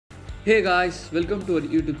Hey guys, welcome to our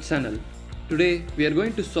YouTube channel. Today we are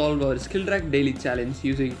going to solve our Skillrack daily challenge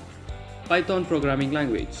using Python programming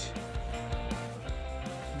language.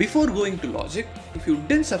 Before going to logic, if you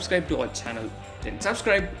didn't subscribe to our channel, then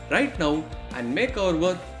subscribe right now and make our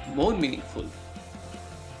work more meaningful.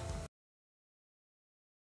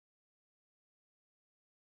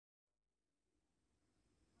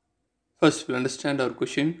 First, we'll understand our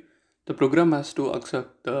question. The program has to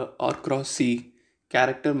accept the R cross C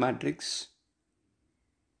character matrix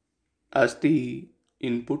as the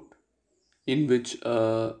input, in which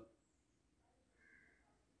a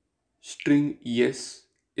string yes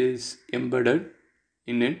is embedded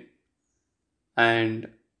in it, and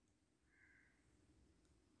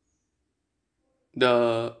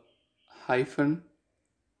the hyphen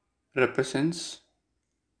represents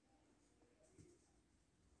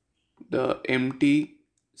the empty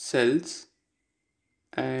cells,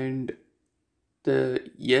 and the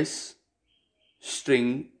yes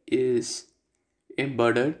string is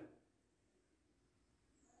embedded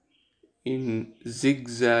in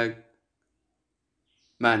zigzag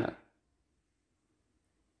manner.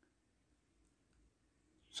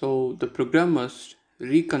 So the program must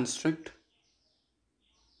reconstruct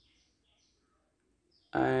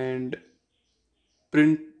and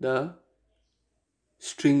print the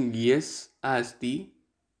string yes as the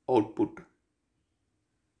output.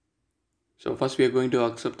 So first we are going to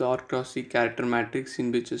accept the R cross C character matrix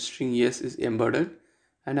in which a string yes is embedded,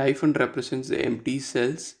 and hyphen represents the empty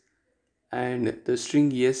cells, and the string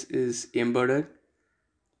yes is embedded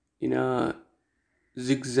in a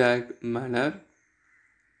zigzag manner.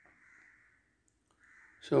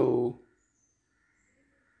 So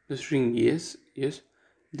the string yes,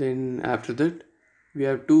 then after that we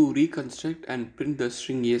have to reconstruct and print the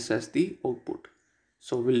string yes as the output.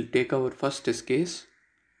 So we'll take our first test case.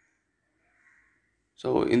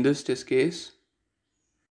 So in this test case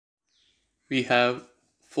we have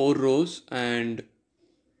 4 rows and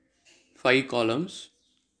 5 columns.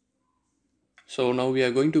 So now we are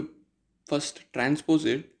going to first transpose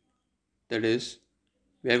it, that is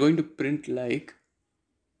we are going to print like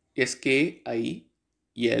SKIL.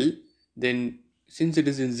 Then since it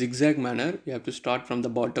is in zigzag manner, we have to start from the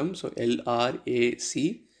bottom, so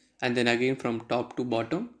LRAC, and then again from top to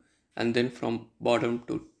bottom, and then from bottom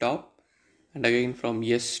to top, and again from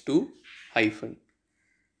yes to hyphen.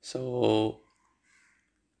 So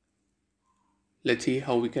let's see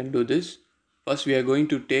how we can do this. First we are going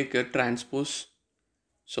to take a transpose.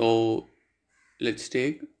 So let's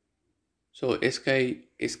take SKIL,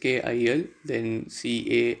 then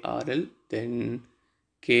CARL, then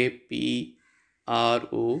KPRO,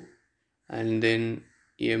 and then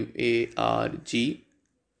MARG,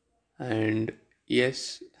 and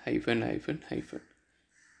yes hyphen hyphen hyphen.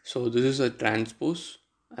 So this is a transpose,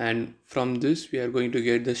 and from this we are going to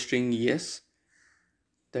get the string yes,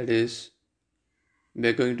 that is we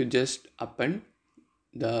are going to just append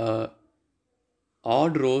the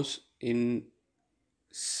odd rows in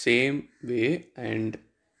same way and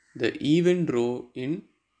the even row in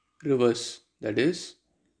reverse, that is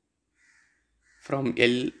from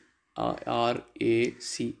LRAC,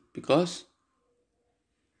 because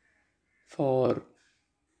for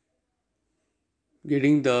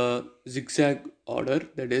getting the zigzag order,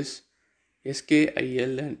 that is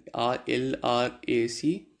SKIL and LRAC,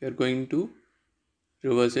 we are going to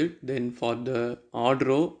reverse it. Then for the odd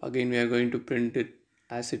row, again we are going to print it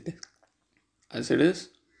as it is,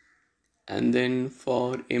 and then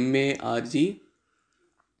for MARG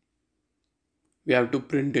we have to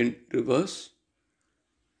print in reverse,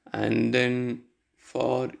 and then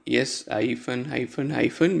for yes hyphen hyphen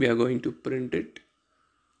hyphen we are going to print it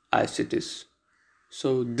as it is.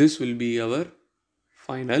 So this will be our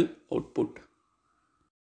final output.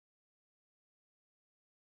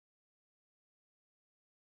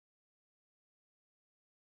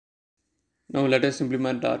 Now let us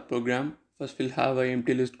implement our program. First we'll have an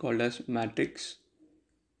empty list called as matrix,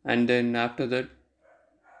 and then after that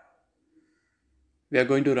we are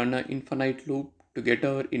going to run an infinite loop to get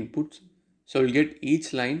our inputs. So we'll get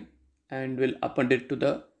each line and we'll append it to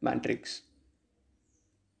the matrix.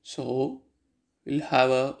 So we'll have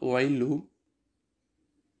a while loop,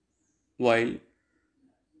 while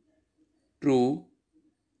true,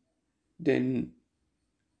 then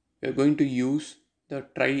we are going to use the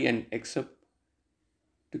try and except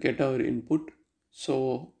to get our input.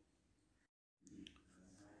 So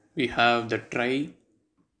we have the try.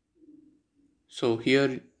 So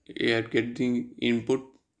here we are getting input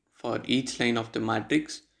for each line of the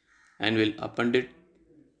matrix, and we'll append it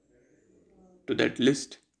to that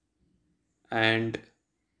list. And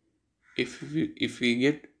if we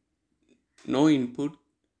get no input,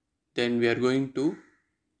 then we are going to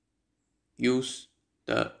use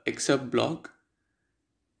the except block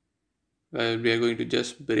where we are going to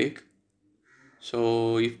just break.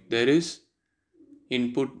 So if there is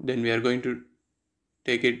input, then we are going to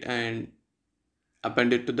take it and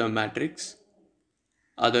append it to the matrix.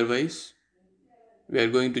 Otherwise, we are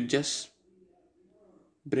going to just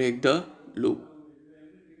break the loop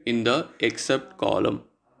in the except column.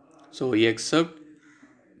 So except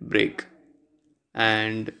break,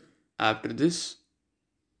 and after this,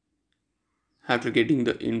 after getting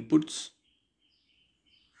the inputs,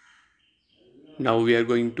 now we are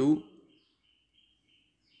going to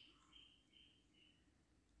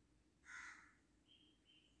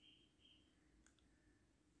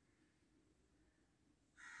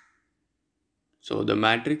so the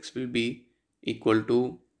matrix will be equal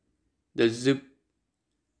to the zip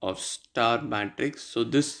of star matrix. So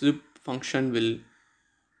this zip function will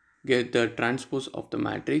get the transpose of the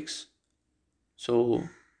matrix. So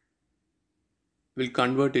we'll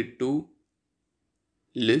convert it to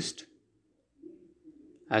list,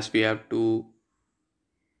 as we have to.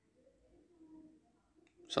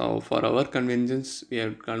 So for our convenience, we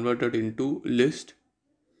have converted into list,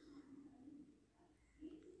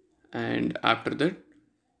 and after that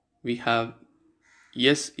we have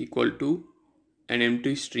s equal to an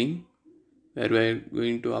empty string where we are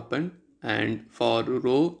going to append, and for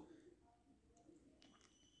row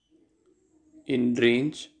in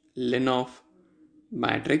range len of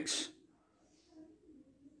matrix,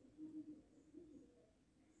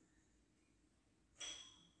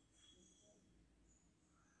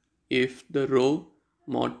 if the row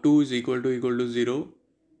mod 2 is equal to 0,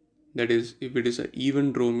 that is if it is an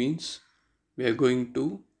even row, means we are going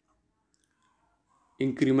to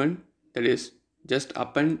increment, that is just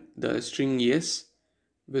append the string s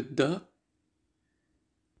with the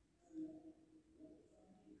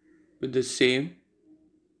same,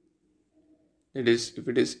 that is if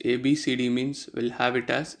it is abcd, means we'll have it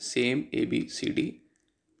as same abcd.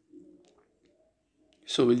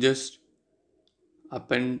 So we'll just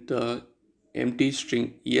append the empty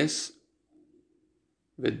string s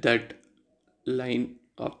with that line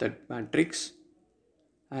of that matrix,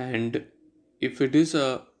 and if it is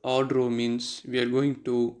a odd row, means we are going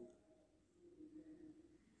to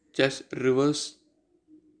just reverse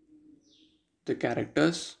the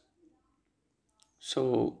characters.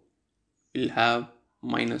 So we'll have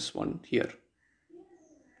 -1 here,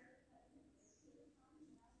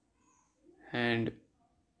 and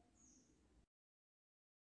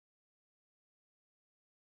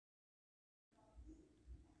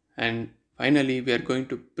finally we are going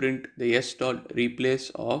to print the s dot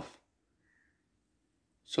replace of.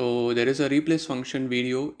 So there is a replace function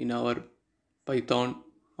video in our Python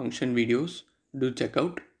function videos, do check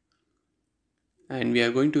out. And we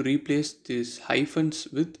are going to replace these hyphens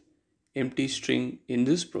with empty string in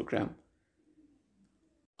this program.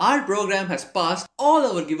 Our program has passed all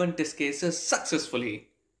our given test cases successfully.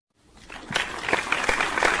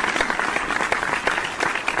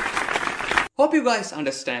 Hope you guys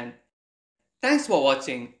understand. Thanks for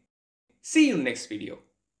watching. See you next video.